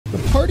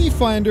Party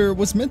Finder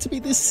was meant to be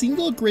the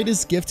single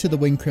greatest gift to the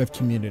Wynncraft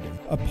community.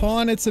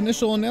 Upon its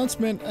initial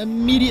announcement,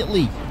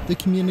 immediately the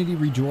community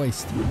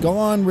rejoiced.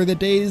 Gone were the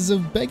days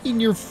of begging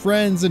your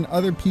friends and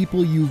other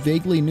people you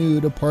vaguely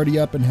knew to party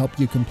up and help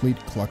you complete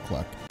Cluck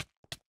Cluck.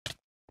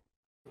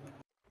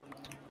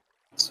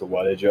 So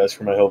why did you ask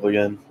for my help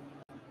again?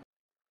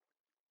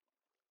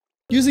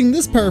 Using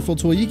this powerful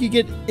tool, you could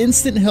get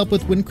instant help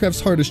with Wynncraft's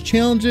hardest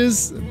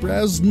challenges,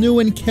 browse new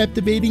and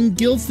captivating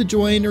guilds to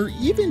join, or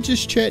even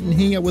just chat and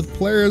hang out with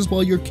players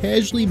while you're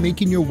casually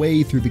making your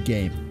way through the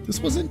game. This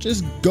wasn't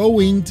just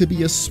going to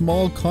be a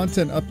small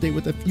content update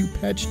with a few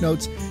patch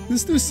notes.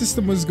 This new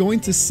system was going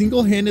to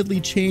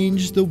single-handedly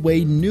change the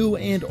way new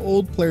and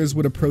old players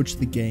would approach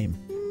the game.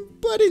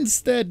 But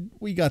instead,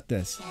 we got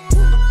this.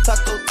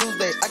 Taco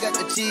Tuesday, I got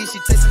the cheese, she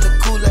tasting the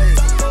Kool-Aid.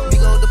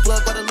 Big old the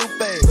plug, got a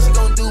Lupe. She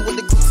gon' do what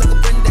the goose like a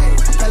Brinde.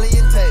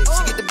 Caliente,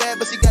 she get the bad,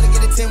 but she gotta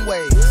get it 10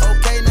 ways.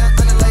 Okay, now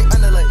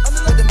underlay.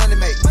 What the money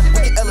make? We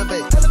can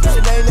elevate. It's a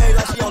nay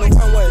like she on the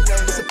runway.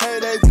 It's a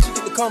payday, we should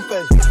get the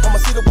comfy. I'ma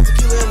see the with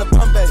tequila in the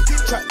Bombay.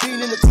 Trap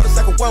bean in the tortoise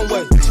like a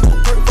one-way. She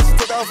gon' perk, but she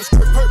take off her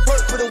skirt. Perk,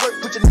 put in work,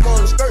 put your nigga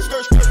on the skirt.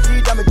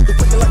 Read diamond, get the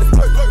wicked like the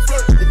flirt.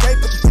 The game,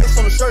 put your face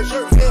on the shirt.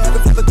 Yeah, have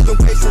the feather, cause your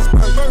face is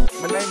burnt.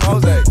 My name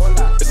Jose.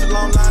 It's a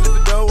long line at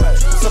the doorway.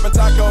 Serving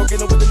taco,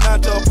 getting with the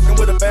nacho. Fucking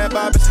with a bad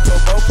vibe, but she go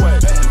both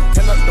ways.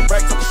 Can up the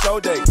racks on the show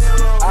days.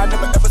 I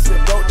never ever see a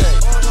goat day.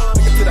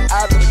 Look into the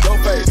eyes of the goat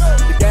face.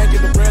 The gang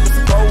get the brand, it's a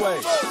four way.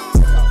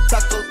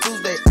 Taco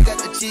Tuesday, I got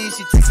the cheese,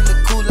 she tasting the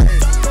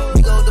Kool-Aid.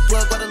 We go the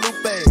plug, got a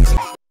Lupe.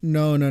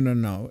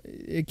 No.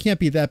 It can't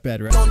be that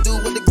bad, right? Don't do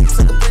what the goose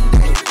like a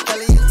Brinde.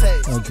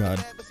 Caliente. Oh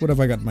god, what have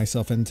I got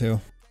myself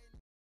into?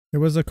 It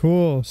was a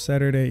cool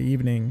Saturday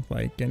evening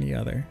like any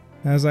other.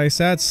 As I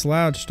sat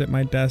slouched at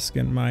my desk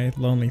in my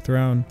lonely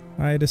throne,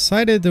 I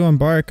decided to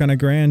embark on a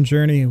grand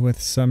journey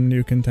with some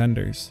new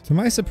contenders. To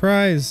my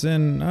surprise,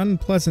 an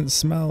unpleasant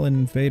smell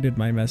invaded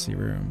my messy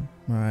room.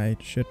 I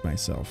shit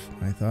myself,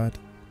 I thought.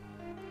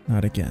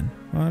 Not again.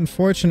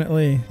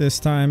 Unfortunately, this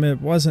time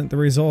it wasn't the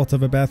result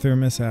of a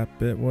bathroom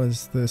mishap, it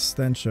was the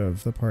stench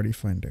of the Party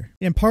Finder.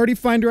 And Party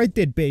Finder I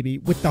did, baby.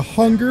 With the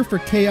hunger for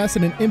chaos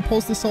and an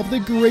impulse to solve the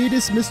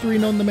greatest mystery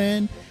known to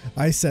man,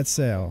 I set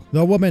sail.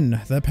 The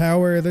woman, the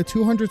power, the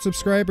 200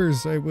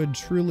 subscribers, I would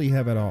truly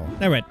have it all.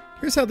 Alright,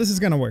 here's how this is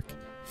gonna work.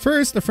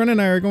 First, a friend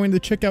and I are going to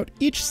check out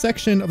each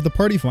section of the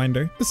Party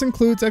Finder. This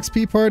includes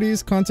XP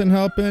parties, content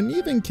help, and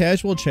even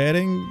casual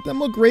chatting. Then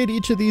we'll grade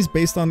each of these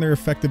based on their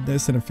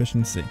effectiveness and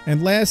efficiency.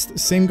 And last,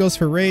 same goes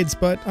for raids,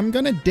 but I'm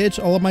gonna ditch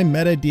all of my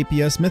meta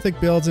DPS mythic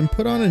builds and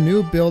put on a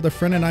new build a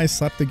friend and I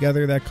slapped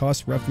together that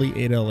costs roughly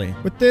 8 LE.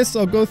 With this,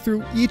 I'll go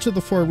through each of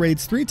the 4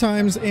 raids 3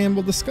 times and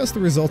we'll discuss the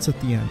results at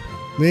the end.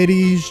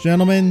 Ladies,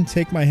 gentlemen,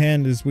 take my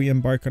hand as we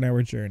embark on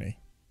our journey.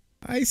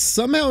 I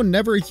somehow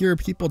never hear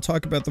people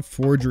talk about the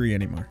forgery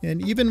anymore.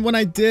 And even when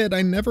I did,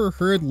 I never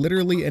heard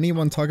literally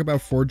anyone talk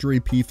about forgery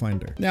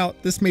P-Finder. Now,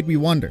 this made me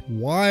wonder,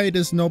 why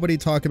does nobody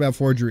talk about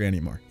forgery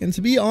anymore? And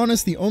to be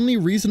honest, the only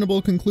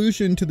reasonable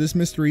conclusion to this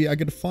mystery I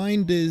could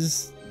find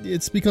is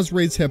it's because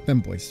raids have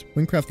femboys.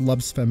 Wynncraft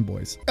loves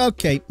femboys.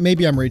 Okay,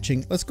 maybe I'm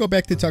reaching. Let's go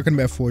back to talking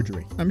about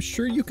forgery. I'm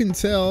sure you can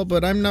tell,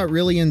 but I'm not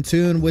really in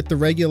tune with the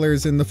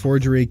regulars in the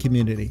forgery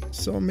community.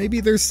 So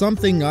maybe there's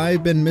something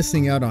I've been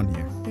missing out on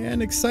here.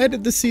 And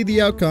excited to see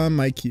the outcome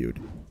I queued.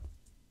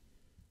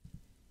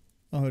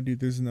 Oh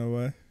dude, there's no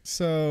way.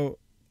 So,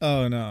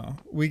 oh no.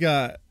 We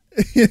got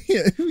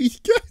we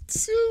got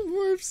 2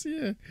 morphs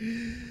here.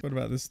 What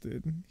about this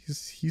dude?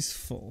 He's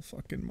full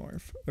fucking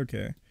morph.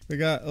 Okay. We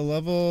got a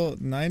level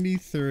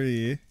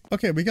 93.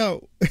 Okay, we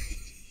got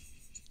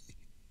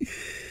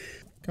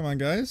come on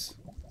guys.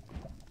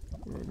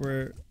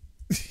 We're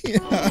yeah,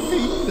 I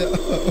know.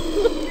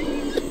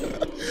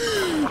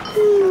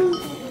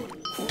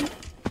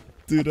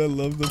 Dude, I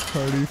love the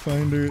Party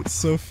Finder. It's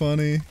so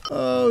funny.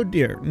 Oh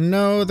dear.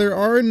 No, there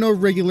are no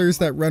regulars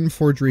that run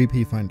forgery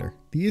P-Finder.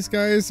 These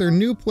guys are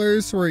new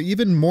players who are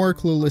even more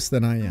clueless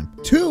than I am.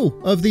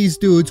 2 of these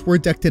dudes were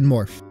decked in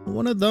morph.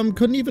 One of them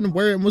couldn't even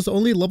wear it and was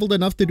only leveled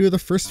enough to do the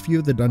first few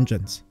of the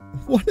dungeons.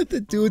 One of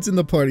the dudes in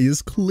the party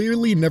has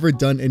clearly never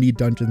done any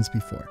dungeons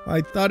before.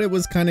 I thought it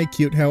was kinda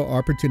cute how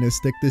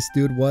opportunistic this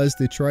dude was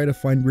to try to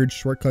find weird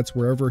shortcuts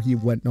wherever he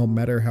went, no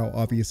matter how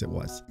obvious it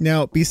was.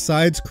 Now,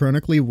 besides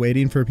chronically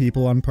waiting for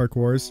people on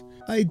parkours,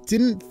 I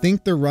didn't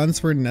think the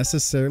runs were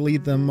necessarily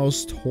the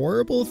most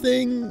horrible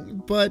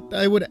thing, but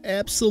I would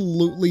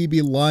absolutely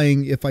be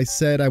lying if I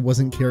said I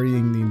wasn't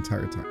carrying the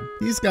entire time.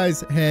 These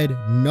guys had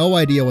no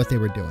idea what they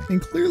were doing,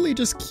 and clearly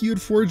just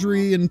queued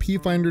forgery and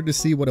P-Finder to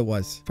see what it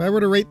was. If I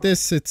were to rate With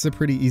this, it's a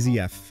pretty easy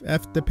F.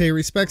 F to pay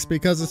respects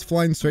because it's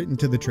flying straight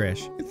into the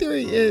trash. In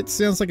theory, it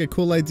sounds like a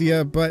cool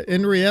idea, but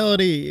in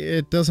reality,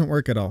 it doesn't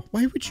work at all.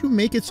 Why would you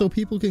make it so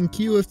people can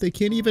queue if they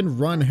can't even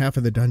run half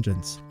of the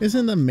dungeons?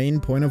 Isn't the main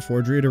point of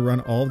Forgery to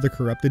run all of the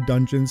corrupted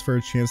dungeons for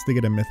a chance to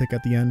get a mythic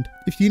at the end?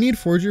 If you need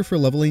Forgery for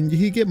leveling, you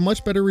can get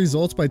much better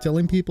results by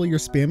telling people you're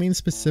spamming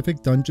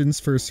specific dungeons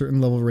for a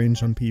certain level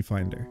range on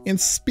P-Finder. And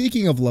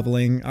speaking of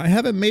leveling, I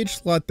have a mage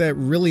slot that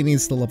really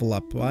needs to level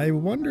up. I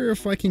wonder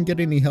if I can get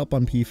any help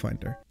on P-Finder.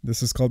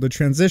 This is called a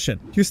transition.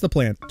 Here's the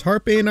plan.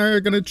 Tarpeh and I are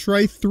going to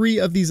try 3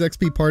 of these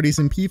XP parties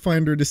in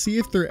P-Finder to see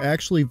if they're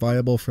actually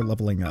viable for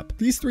leveling up.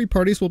 These 3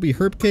 parties will be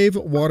Herb Cave,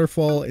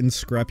 Waterfall, and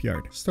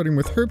Scrapyard. Starting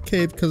with Herb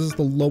Cave because it's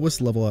the lowest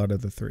level out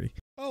of the 3.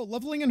 Oh,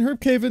 leveling in Herb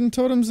Cave and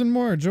Totems and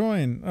more.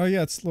 Join. Oh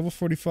yeah, it's level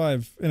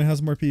 45 and it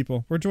has more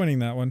people. We're joining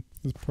that one.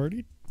 This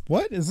party?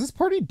 What? Is this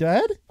party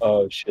dead?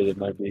 Oh shit, it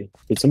might be.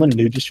 Did someone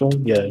new just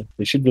join? Yeah,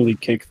 they should really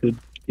kick the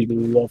people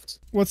who left.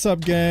 What's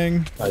up,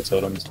 gang? Hi,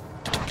 Totems.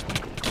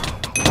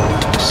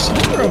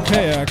 We're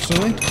okay,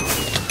 actually.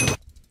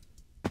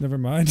 Never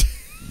mind.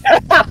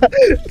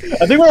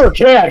 I think we're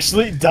okay,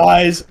 actually.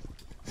 Dies.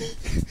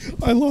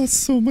 I lost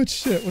so much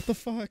shit. What the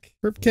fuck?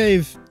 Herb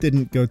Cave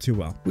didn't go too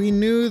well. We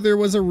knew there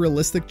was a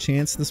realistic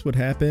chance this would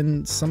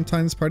happen.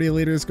 Sometimes party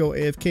leaders go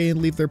AFK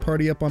and leave their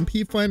party up on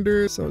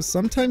P-Finder, so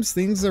sometimes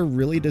things are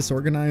really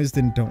disorganized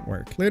and don't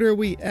work. Later,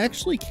 we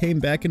actually came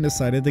back and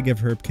decided to give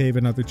Herb Cave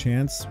another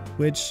chance,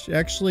 which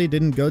actually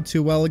didn't go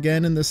too well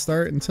again in the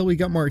start until we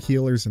got more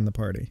healers in the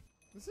party.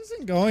 This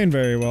isn't going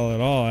very well at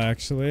all,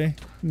 actually.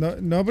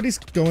 Nobody's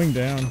going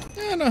down.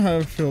 I don't know how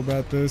I feel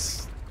about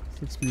this.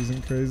 This XP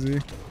isn't crazy.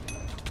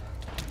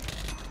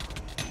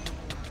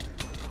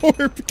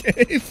 Herb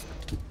Cave.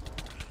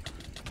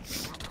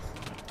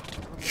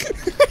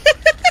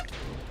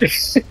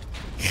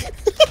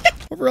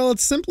 Overall, it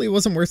simply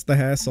wasn't worth the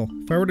hassle.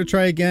 If I were to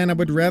try again, I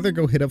would rather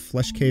go hit up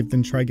Flesh Cave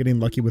than try getting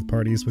lucky with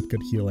parties with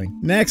good healing.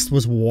 Next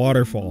was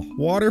Waterfall.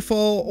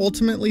 Waterfall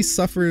ultimately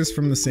suffers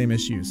from the same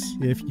issues.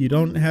 If you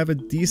don't have a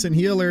decent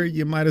healer,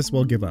 you might as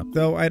well give up.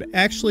 Though I'd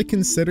actually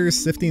consider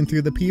sifting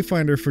through the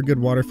P-Finder for good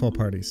Waterfall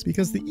parties,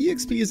 because the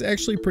EXP is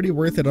actually pretty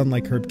worth it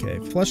unlike Herb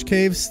Cave. Flesh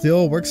Cave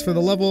still works for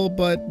the level,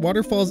 but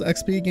Waterfall's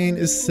XP gain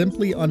is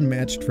simply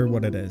unmatched for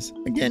what it is.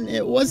 Again,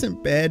 it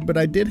wasn't bad, but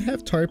I did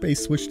have Tarpeh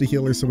switch to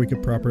healer so we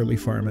could properly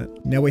farm it.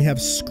 Now we have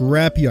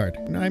Scrapyard,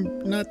 and I'm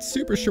not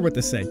super sure what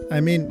to say.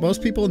 I mean,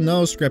 most people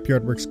know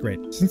Scrapyard works great.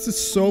 Since it's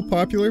so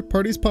popular,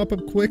 parties pop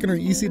up quick and are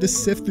easy to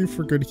sift through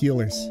for good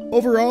healers.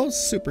 Overall,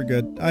 super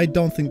good. I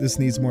don't think this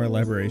needs more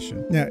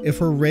elaboration. Now,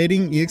 if we're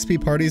rating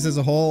EXP parties as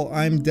a whole,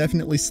 I'm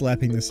definitely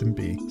slapping this in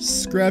B.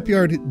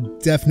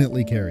 Scrapyard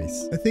definitely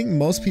carries. I think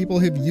most people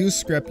have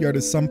used Scrapyard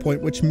at some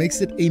point, which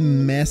makes it a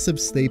massive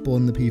staple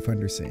in the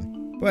P-Finder scene.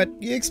 But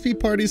EXP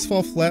parties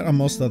fall flat on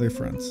most other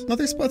fronts.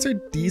 Other spots are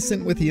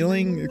decent with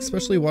healing,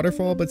 especially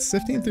Waterfall, but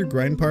sifting through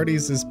grind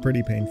parties is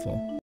pretty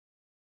painful.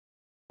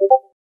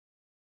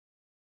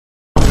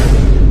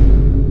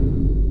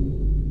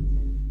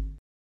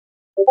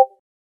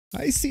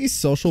 I see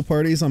social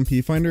parties on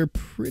P-Finder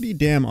pretty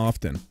damn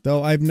often,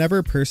 though I've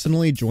never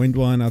personally joined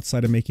one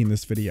outside of making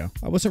this video.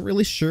 I wasn't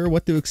really sure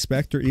what to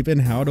expect or even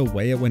how to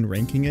weigh it when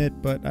ranking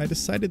it, but I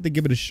decided to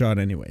give it a shot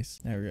anyways.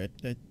 Alright,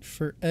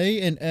 for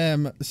A and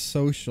M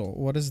social,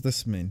 what does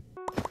this mean?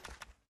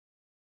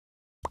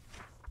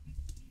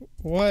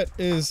 What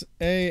is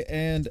A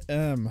and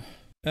M?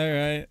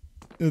 Alright,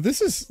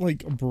 this is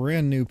like a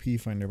brand new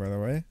P-Finder, by the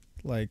way.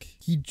 Like,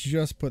 he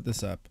just put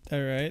this up.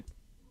 Alright,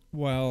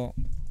 well...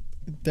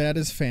 that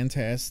is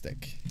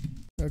fantastic.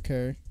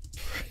 Okay.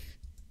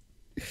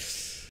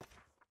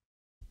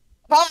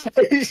 Hi!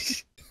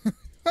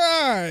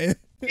 Hi!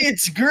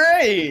 It's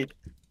great!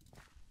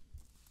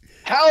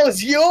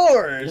 How's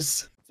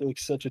yours? I feel like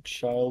such a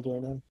child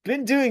right now.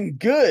 Been doing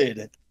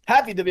good.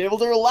 Happy to be able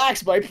to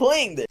relax by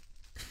playing this.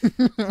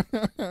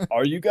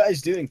 Are you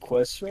guys doing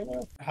quests right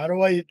now? How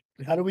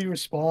do we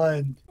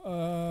respond?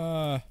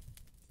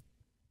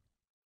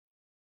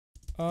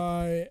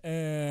 I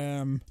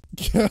am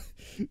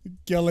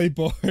Gelly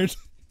bored.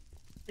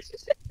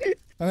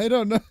 I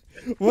don't know.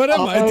 What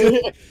am I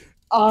doing?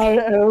 I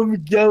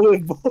am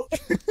Gelly bored.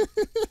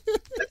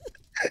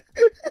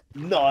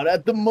 Not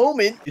at the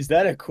moment. Is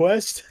that a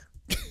quest?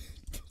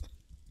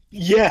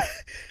 Yeah.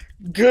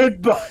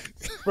 Goodbye,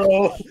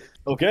 bro.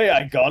 Okay,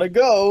 I gotta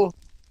go.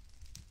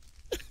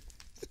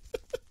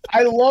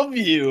 I love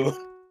you.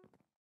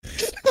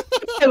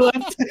 I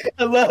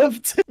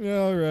left. Yeah,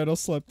 alright, I'll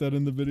slap that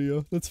in the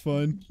video. That's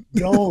fine.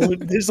 No,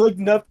 there's like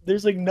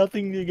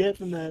nothing to get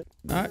from that.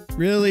 Not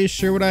really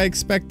sure what I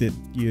expected.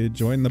 You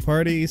join the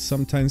party,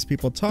 sometimes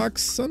people talk,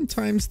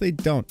 sometimes they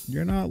don't.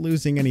 You're not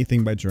losing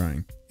anything by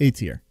trying. A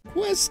tier.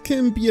 Quests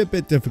can be a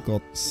bit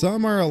difficult.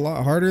 Some are a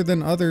lot harder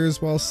than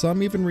others, while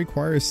some even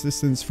require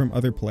assistance from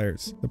other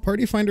players. The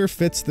Party Finder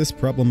fits this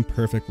problem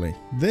perfectly.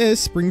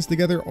 This brings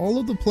together all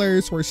of the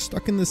players who are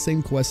stuck in the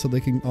same quest so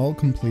they can all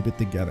complete it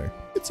together.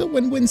 It's a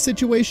win-win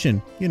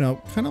situation. You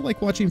know, kind of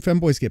like watching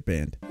femboys get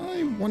banned.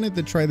 I wanted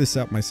to try this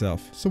out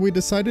myself. So we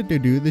decided to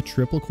do the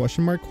triple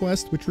question mark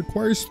quest, which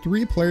requires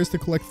 3 players to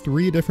collect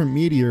 3 different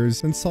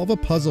meteors and solve a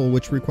puzzle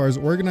which requires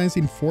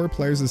organizing 4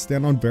 players to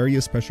stand on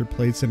various pressure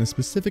plates in a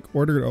specific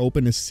order to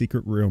open a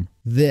secret room.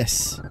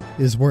 This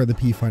is where the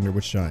P-Finder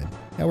would shine.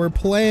 Our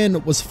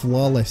plan was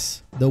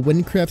flawless. The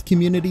Wynncraft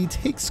community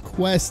takes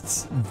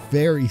quests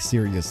very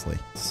seriously.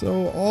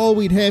 So all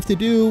we'd have to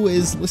do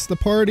is list the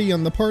party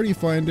on the party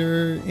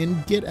finder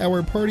and get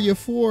our party of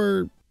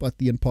 4, but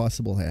the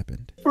impossible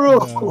happened. Bro.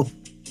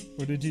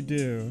 What did you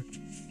do?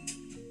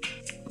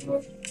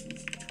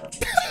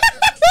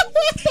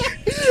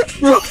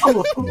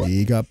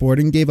 We got bored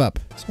and gave up.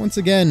 So once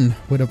again,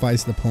 we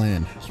devised the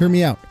plan. Hear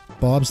me out.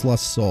 Bob's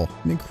Lost Soul,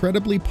 an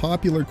incredibly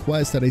popular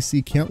quest that I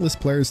see countless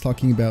players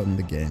talking about in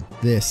the game.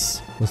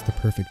 This was the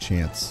perfect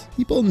chance.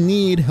 People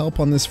need help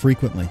on this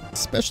frequently,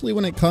 especially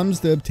when it comes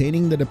to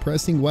obtaining the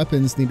depressing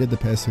weapons needed to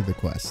pass through the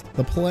quest.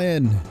 The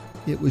plan,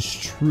 it was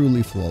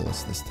truly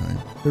flawless this time.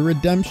 The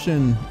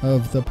redemption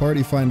of the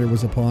party finder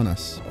was upon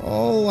us.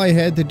 All I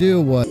had to do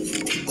was...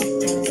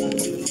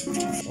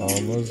 Oh,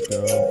 let's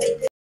go.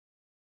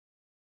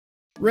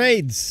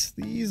 Raids.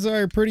 These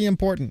are pretty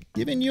important.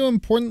 Giving you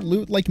important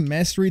loot like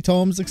mastery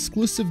tomes,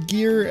 exclusive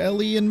gear,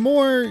 LE, and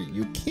more,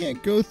 you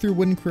can't go through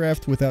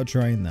Wynncraft without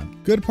trying them.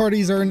 Good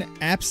parties are an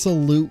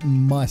absolute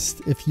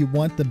must if you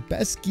want the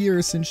best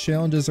gear since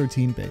challenges are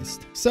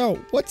team-based. So,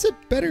 what's a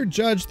better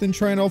judge than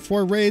trying all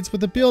 4 raids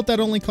with a build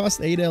that only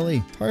costs 8 LE?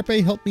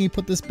 Tarpeh helped me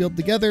put this build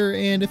together,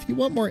 and if you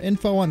want more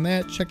info on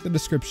that, check the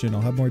description.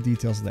 I'll have more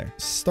details there.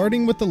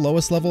 Starting with the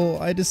lowest level,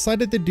 I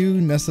decided to do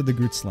Nest of the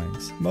Groot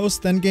Slangs.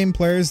 Most endgame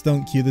players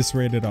don't queue this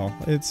raid at all.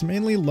 It's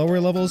mainly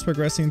lower levels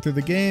progressing through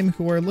the game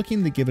who are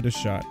looking to give it a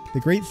shot. The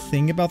great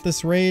thing about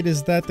this raid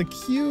is that the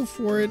queue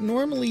for it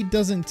normally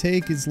doesn't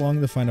take as long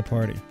to find a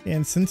party.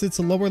 And since it's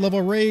a lower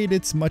level raid,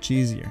 it's much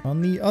easier.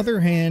 On the other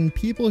hand,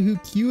 people who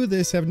queue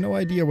this have no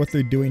idea what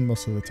they're doing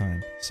most of the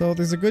time. So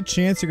there's a good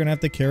chance you're gonna have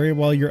to carry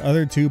while your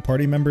other 2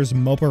 party members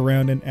mope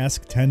around and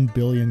ask 10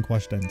 billion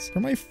questions. For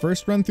my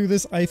first run through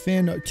this, I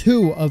found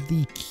 2 of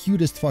the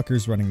cutest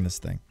fuckers running this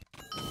thing.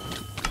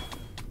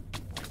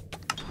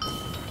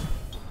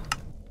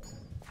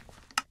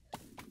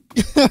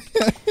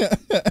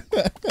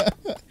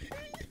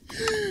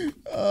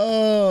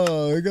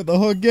 Oh, we got the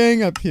whole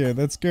gang up here.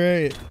 That's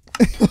great.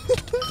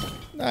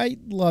 I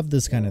love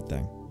this kind of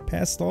thing.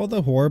 Past all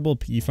the horrible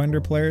P-Finder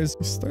players,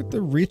 you start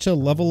to reach a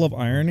level of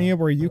irony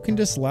where you can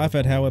just laugh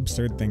at how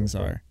absurd things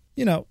are.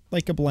 You know,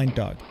 like a blind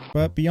dog.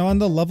 But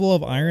beyond the level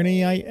of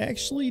irony, I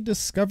actually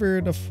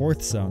discovered a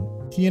 4th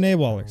zone. TNA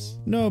wallers.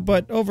 No,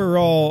 but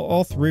overall,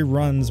 all 3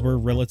 runs were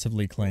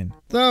relatively clean.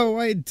 Though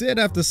I did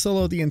have to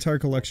solo the entire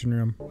collection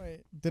room. Wait,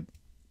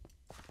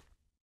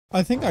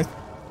 I think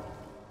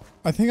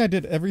I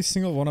did every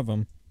single one of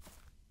them.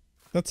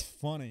 That's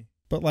funny.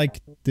 But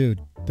like, dude,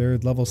 they're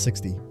level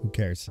 60. Who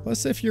cares?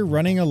 Plus, if you're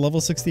running a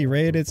level 60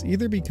 raid, it's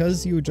either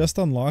because you just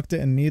unlocked it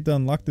and need to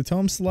unlock the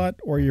tome slot,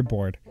 or you're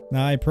bored.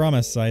 Now, I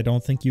promise, I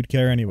don't think you'd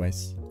care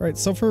anyways. Alright,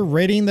 so for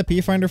rating the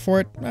P-Finder for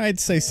it, I'd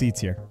say C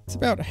tier. It's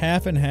about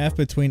half and half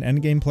between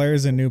endgame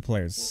players and new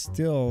players.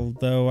 Still,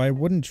 though, I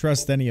wouldn't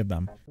trust any of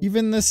them.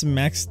 Even this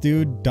Max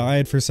dude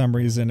died for some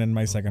reason in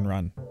my second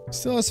run.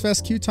 Still has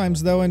fast queue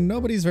times though, and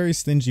nobody's very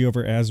stingy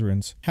over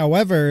Azrunes.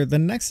 However, the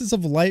Nexus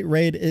of Light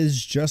raid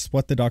is just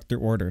what the doctor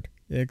ordered.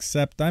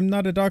 Except I'm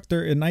not a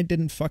doctor and I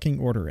didn't fucking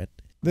order it.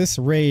 This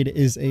raid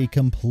is a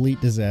complete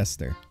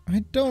disaster.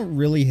 I don't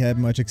really have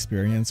much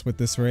experience with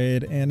this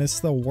raid, and it's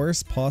the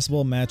worst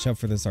possible matchup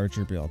for this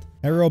archer build.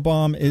 Arrow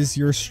Bomb is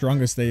your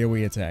strongest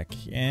AoE attack,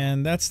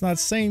 and that's not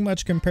saying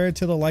much compared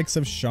to the likes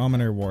of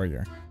Shaman or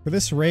Warrior. For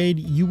this raid,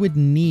 you would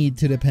need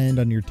to depend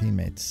on your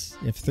teammates.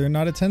 If they're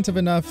not attentive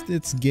enough,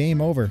 it's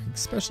game over,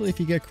 especially if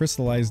you get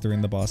crystallized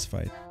during the boss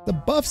fight. The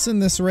buffs in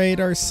this raid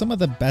are some of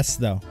the best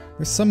though.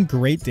 There's some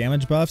great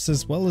damage buffs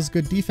as well as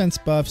good defense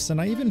buffs, and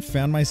I even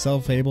found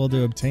myself able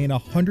to obtain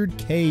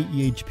 100k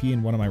EHP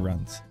in one of my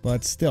runs.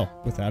 But still,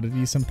 without a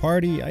decent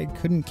party, I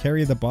couldn't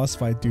carry the boss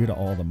fight due to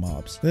all the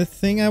mobs. The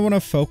thing I want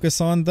to focus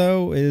on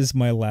though is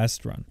my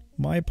last run.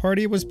 My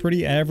party was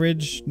pretty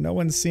average, no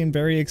one seemed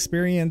very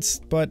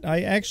experienced, but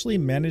I actually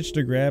managed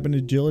to grab an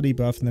agility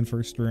buff in the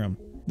first room.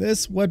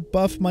 This would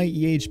buff my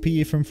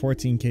EHP from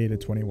 14k to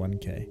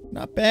 21k.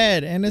 Not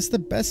bad, and it's the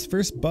best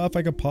first buff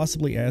I could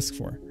possibly ask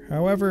for.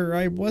 However,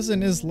 I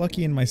wasn't as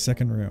lucky in my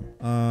second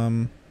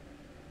room.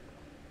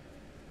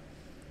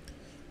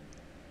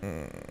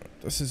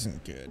 This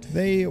isn't good.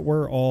 They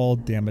were all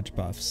damage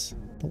buffs.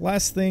 The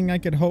last thing I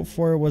could hope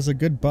for was a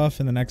good buff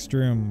in the next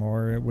room,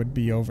 or it would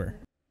be over.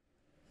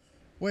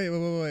 Wait.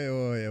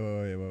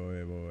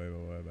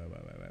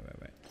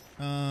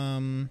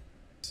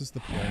 This is the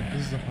play.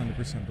 This is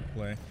 100% the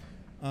play.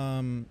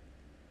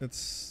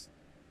 It's...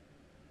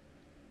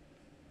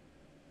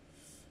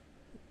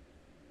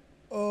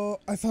 Oh,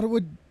 I thought it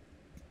would...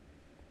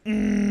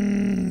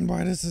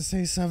 Why does it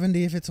say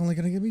 70 if it's only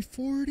gonna give me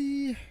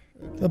 40?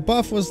 The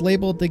buff was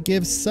labeled to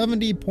give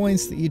 70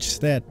 points to each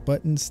stat,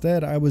 but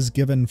instead I was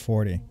given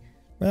 40.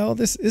 Well,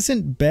 this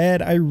isn't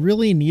bad. I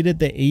really needed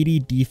the 80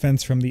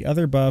 defense from the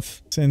other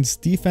buff, since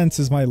defense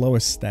is my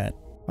lowest stat.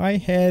 I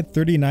had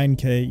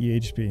 39k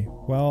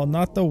EHP. Well,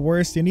 not the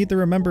worst. You need to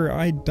remember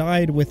I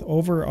died with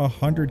over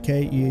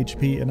 100k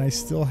EHP and I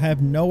still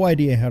have no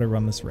idea how to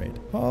run this raid.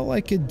 All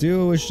I could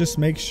do was just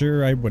make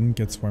sure I wouldn't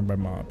get swarmed by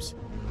mobs.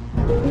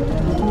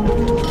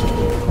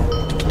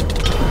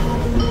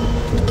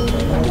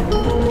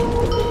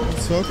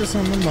 Let's focus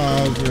on the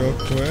mobs real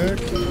quick.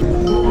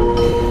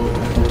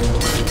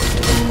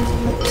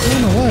 I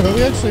don't know why, but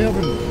we actually have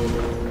a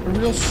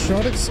real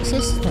shot at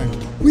success this time.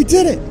 We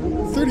did it!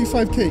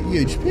 35k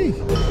EHP.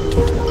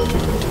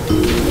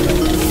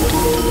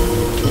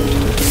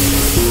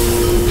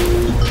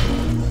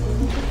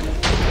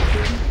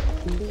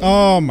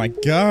 Oh my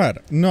god.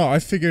 No, I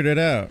figured it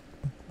out.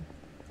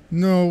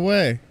 No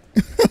way.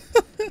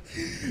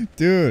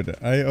 Dude,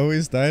 I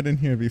always died in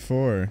here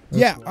before.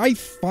 Yeah, I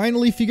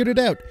finally figured it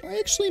out. I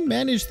actually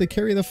managed to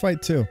carry the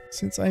fight too,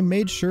 since I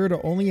made sure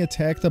to only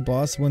attack the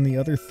boss when the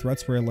other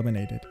threats were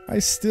eliminated. I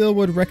still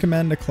would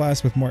recommend a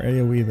class with more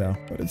AoE though,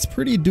 but it's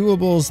pretty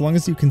doable as long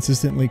as you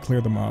consistently clear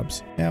the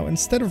mobs. Now,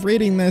 instead of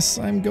raiding this,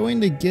 I'm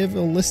going to give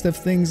a list of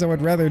things I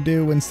would rather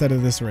do instead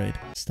of this raid.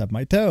 Stub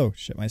my toe,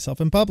 shit myself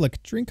in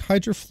public, drink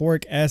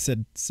hydrofluoric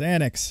acid,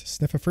 Xanax,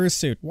 sniff a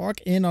fursuit,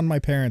 walk in on my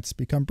parents,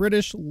 become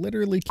British,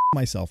 literally kill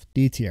myself,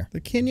 D tier.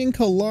 The Kenyan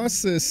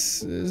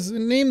Colossus is a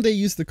name they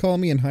used to call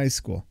me in high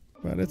school,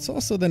 but it's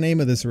also the name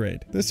of this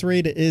raid. This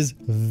raid is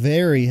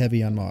very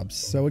heavy on mobs,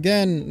 so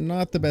again,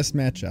 not the best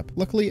matchup.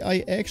 Luckily,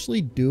 I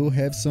actually do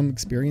have some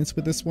experience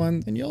with this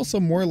one, and you're also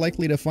more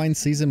likely to find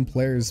seasoned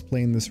players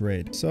playing this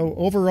raid. So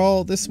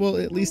overall, this will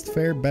at least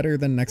fare better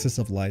than Nexus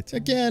of Light.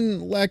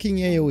 Again, lacking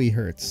AoE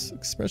hurts,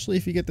 especially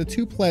if you get the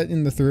 2 plat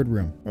in the 3rd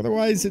room.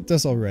 Otherwise, it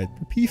does alright.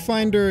 For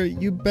P-Finder,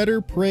 you better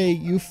pray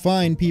you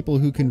find people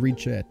who can read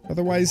chat.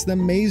 Otherwise, the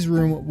maze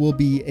room will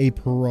be a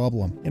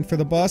problem. And for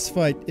the boss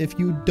fight, if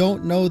you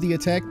don't know the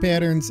attack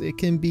patterns, it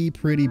can be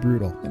pretty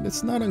brutal, and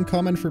it's not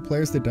uncommon for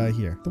players to die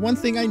here. The one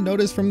thing I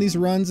noticed from these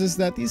runs is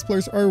that these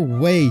players are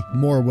way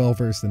more well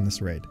versed in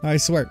this raid. I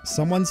swear,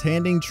 someone's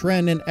handing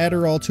Tren and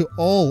Adderall to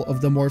all of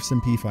the morphs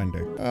in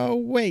P-Finder. Oh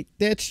wait,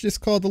 that's just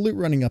called the loot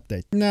running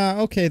update. Nah,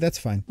 okay, that's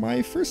fine.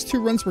 My first 2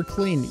 runs were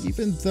clean.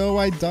 Even though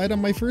I died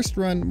on my first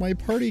run, my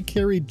party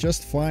carried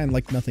just fine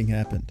like nothing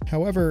happened.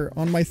 However,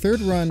 on my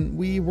 3rd run,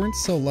 we weren't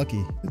so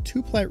lucky. The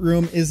 2 plat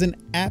room is an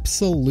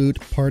absolute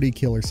party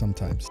killer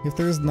sometimes. If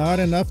there's not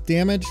enough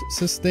damage,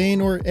 sustain,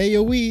 or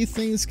AoE,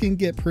 things can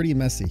get pretty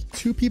messy.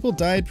 2 people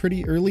died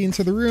pretty early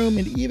into the room,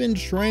 and even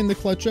trying to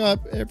clutch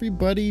up,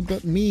 everybody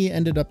but me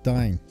ended up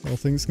dying. All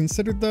things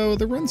considered though,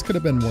 the runs could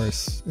have been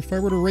worse. If I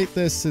were to rate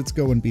this, it's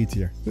going B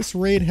tier. This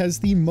raid has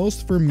the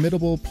most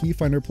formidable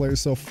P-Finder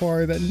players so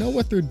far that know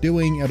what they're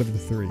doing out of the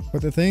 3.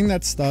 But the thing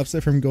that stops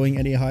it from going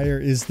any higher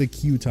is the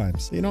queue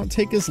times. They don't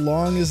take as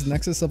long as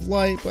Nexus of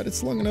Light, but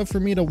it's long enough for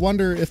me to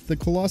wonder if the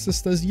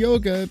Colossus does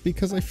yoga,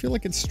 because I feel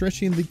like it's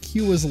stretching the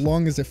queue as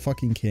long as it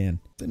fucking can.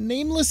 The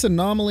Nameless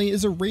Anomaly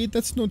is a raid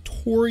that's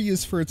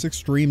notorious for its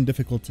extreme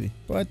difficulty,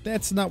 but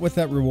that's not with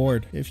that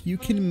reward. If you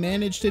can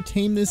manage to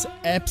tame this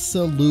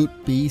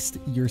absolute beast,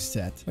 you're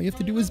set. All you have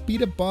to do is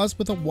beat a boss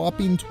with a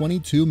whopping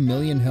 22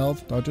 million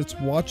health, dodge its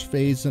watch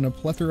phase, and a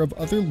plethora of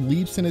other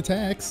leaps and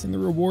attacks, and the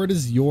reward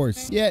is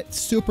yours. Yeah, it's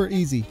super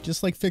easy,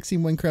 just like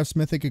fixing Wynncraft's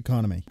mythic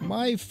economy.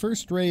 My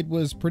first raid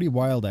was pretty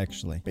wild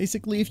actually.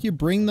 Basically, if you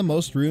bring the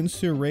most runes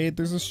to a raid,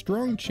 there's a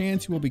strong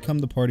chance you will become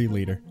the party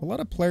leader. A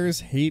lot of players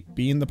hate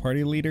being the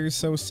party leaders,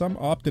 so some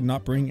opt to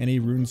not bring any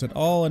runes at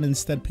all and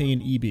instead pay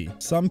an EB.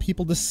 Some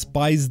people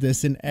despise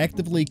this and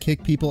actively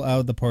kick people out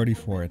of the party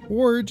for it,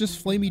 or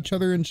just flame each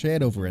other in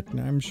chat over it.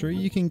 I'm sure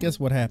you can guess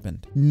what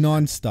happened.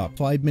 Non-stop,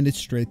 5 minutes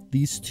straight,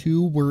 these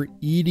 2 were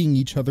eating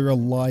each other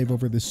alive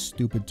over this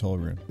stupid toll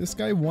rune. This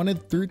guy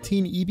wanted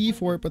 13 EB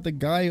for it, but the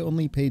guy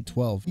only paid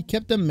 12. He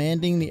kept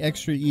demanding the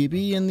extra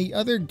EB and the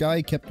other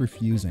guy kept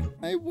refusing.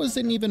 I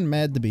wasn't even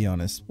mad, to be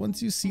honest.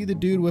 Once you see the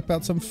dude whip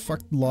out some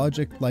fucked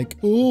logic like,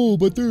 oh,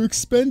 but they're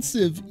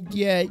expensive.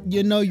 Yeah,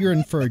 you know you're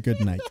in for a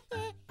good night.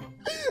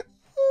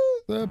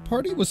 The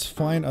party was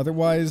fine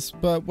otherwise,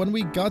 but when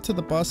we got to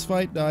the boss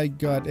fight, I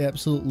got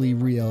absolutely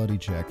reality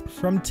checked.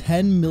 From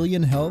 10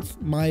 million health,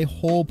 my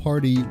whole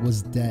party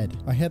was dead.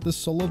 I had to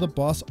solo the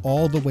boss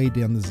all the way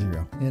down to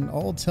 0. And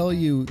I'll tell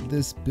you,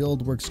 this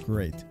build works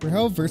great. For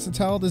how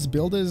versatile this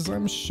build is,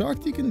 I'm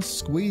shocked you can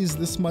squeeze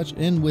this much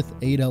in with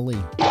 8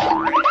 LE.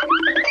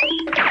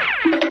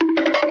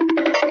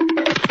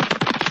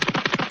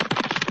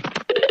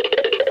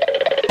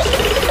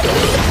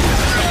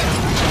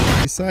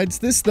 Besides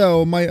this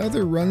though, my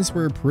other runs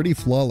were pretty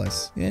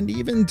flawless. And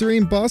even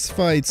during boss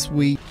fights,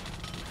 we...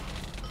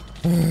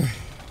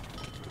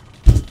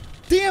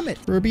 Damn Damn it!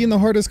 For being the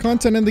hardest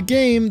content in the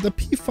game, the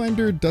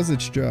P-Finder does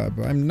its job.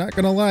 I'm not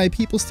gonna lie,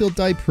 people still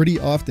die pretty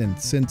often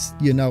since,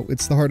 you know,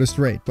 it's the hardest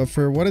raid. But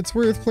for what it's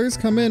worth, players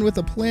come in with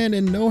a plan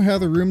and know how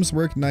the rooms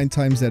work 9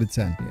 times out of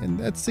 10. And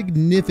that's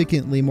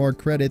significantly more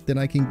credit than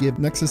I can give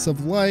Nexus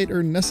of Light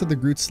or Nest of the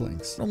Groot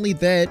Slings. Not only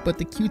that, but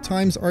the queue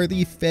times are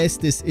the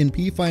fastest in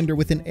P-Finder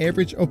with an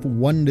average of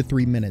 1 to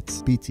 3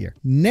 minutes. B tier.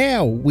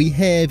 Now we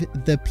have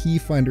the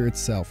P-Finder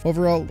itself.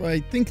 Overall,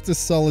 I think it's a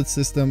solid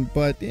system,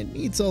 but it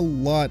needs a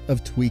lot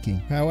of tweaking.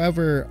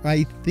 However,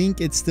 I think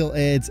it still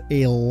adds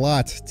a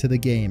lot to the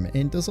game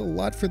and does a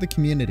lot for the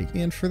community.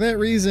 And for that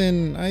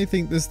reason, I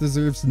think this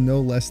deserves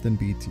no less than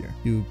B tier.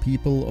 Do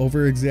people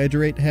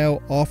over-exaggerate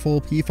how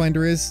awful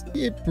P-Finder is?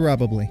 Yeah,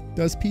 probably.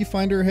 Does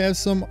P-Finder have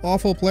some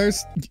awful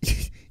players?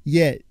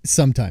 Yeah,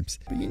 sometimes.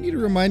 But you need to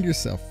remind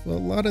yourself, a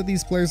lot of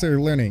these players are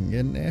learning,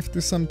 and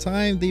after some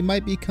time, they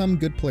might become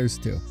good players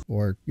too.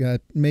 Or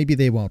maybe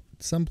they won't.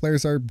 Some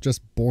players are just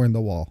born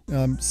the wall.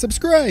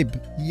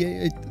 Subscribe!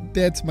 Yeah,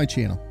 that's my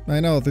channel. I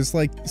know, there's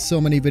like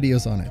so many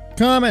videos on it.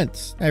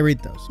 Comments! I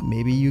read those.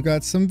 Maybe you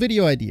got some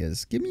video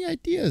ideas. Give me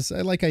ideas. I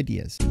like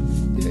ideas.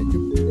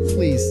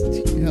 Please,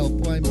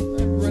 help. I'm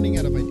running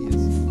out of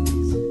ideas.